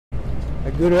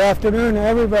Good afternoon,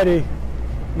 everybody.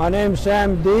 My name is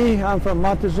Sam D. I'm from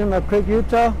Montezuma Creek,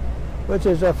 Utah, which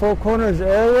is a Four Corners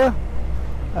area.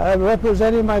 I'm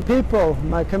representing my people,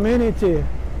 my community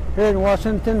here in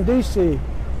Washington, D.C.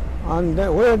 We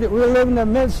live in the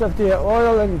midst of the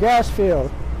oil and gas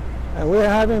field, and we're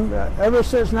having, ever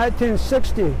since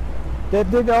 1960, they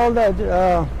did all that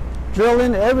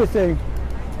drilling, everything.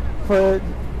 For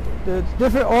the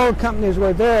different oil companies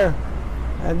were there,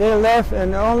 and they left,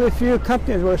 and only a few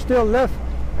companies were still left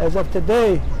as of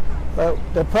today. But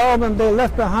the problem they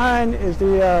left behind is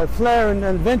the flaring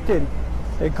and venting.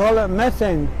 They call it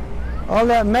methane. All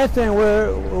that methane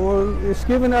is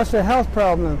giving us a health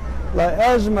problem, like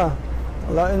asthma,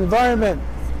 like environment,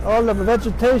 all the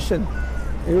vegetation.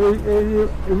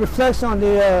 It reflects on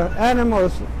the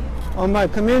animals, on my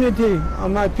community,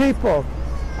 on my people.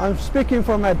 I'm speaking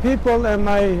for my people and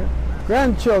my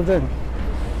grandchildren.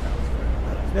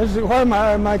 This is why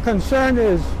my concern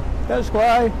is. That's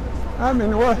why I'm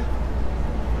in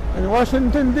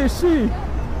Washington, D.C.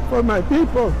 for my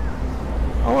people.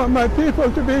 I want my people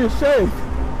to be safe.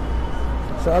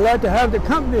 So I'd like to have the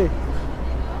company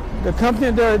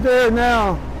that are there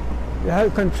now, they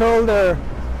have control their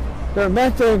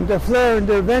methane, their flaring,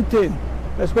 their venting.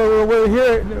 That's why we're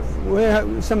here. We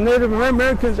have some Native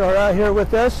Americans are out here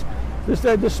with us.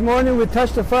 This morning we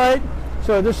testified.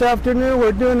 So this afternoon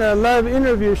we're doing a live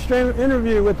interview, stream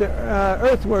interview with the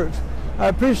Earthworks. I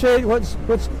appreciate what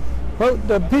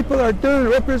the people are doing,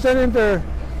 representing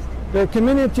their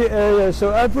community area.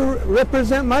 So I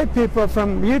represent my people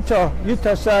from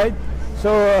Utah side.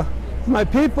 So my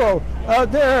people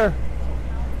out there,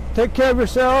 take care of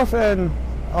yourself, and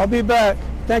I'll be back.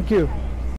 Thank you.